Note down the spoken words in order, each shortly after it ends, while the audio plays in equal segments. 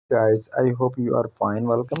Guys, I hope you are fine.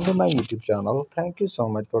 Welcome to my YouTube channel. Thank you so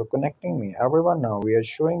much for connecting me. Everyone, now we are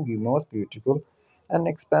showing you most beautiful and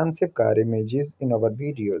expensive car images in our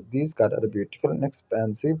video. These cars are beautiful and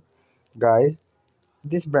expensive. Guys,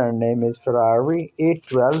 this brand name is Ferrari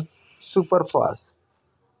 812 Superfast.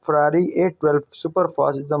 Ferrari 812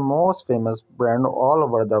 Superfast is the most famous brand all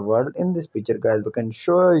over the world. In this picture, guys, we can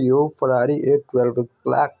show you Ferrari 812 with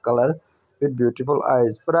black color with beautiful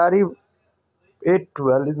eyes. Ferrari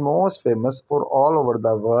 812 is most famous for all over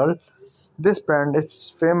the world. This brand is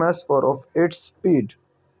famous for of its speed.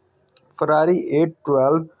 Ferrari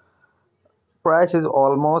 812 price is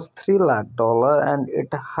almost 3 lakh dollar and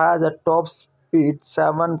it has a top speed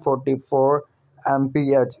 744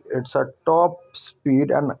 mph. It's a top speed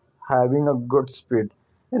and having a good speed.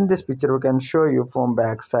 In this picture we can show you from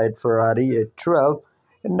backside Ferrari 812.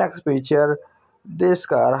 In next picture, this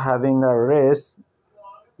car having a race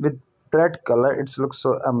with red color. It looks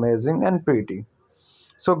so amazing and pretty.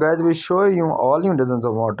 So guys, we show you all new dozens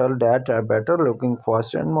of models that are better looking,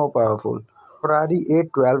 faster and more powerful. Ferrari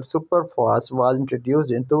 812 Superfast was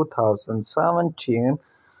introduced in 2017.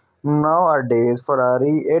 Nowadays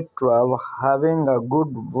Ferrari 812 having a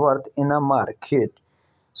good worth in a market.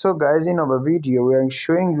 So guys, in our video we are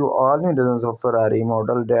showing you all new dozens of Ferrari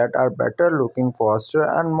models that are better looking, faster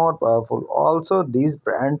and more powerful. Also these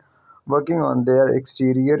brand working on their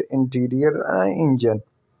exterior, interior and engine.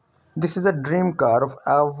 This is a dream car of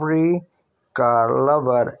every car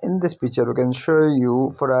lover. In this picture we can show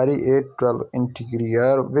you Ferrari 812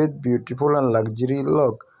 interior with beautiful and luxury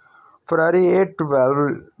look. Ferrari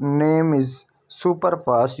 812 name is super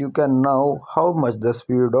fast. You can know how much the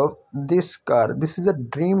speed of this car. This is a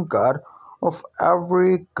dream car of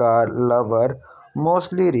every car lover.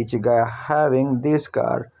 Mostly rich guy having this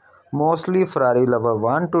car. Mostly Ferrari lover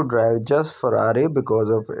want to drive just Ferrari because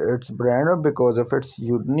of its brand or because of its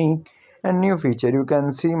unique and new feature. You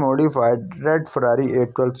can see modified red Ferrari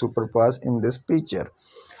 812 Superpass in this picture.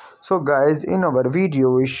 So guys, in our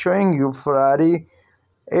video we showing you Ferrari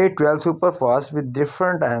 812 Superfast with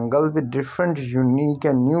different angles, with different unique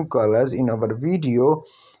and new colors in our video.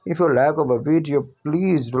 If you like our video,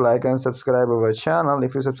 please do like and subscribe our channel.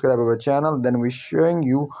 If you subscribe our channel, then we showing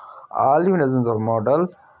you all new dozens of model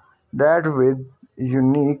that with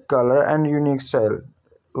unique color and unique style.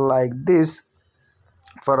 Like this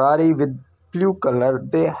Ferrari with blue color,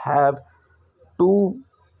 they have two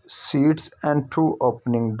seats and two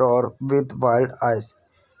opening door with wild eyes.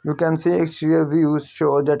 You can see exterior views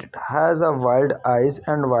show that it has a wild eyes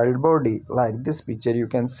and wild body. Like this picture you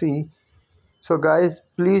can see. So guys,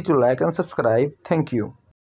 please do like and subscribe. Thank you.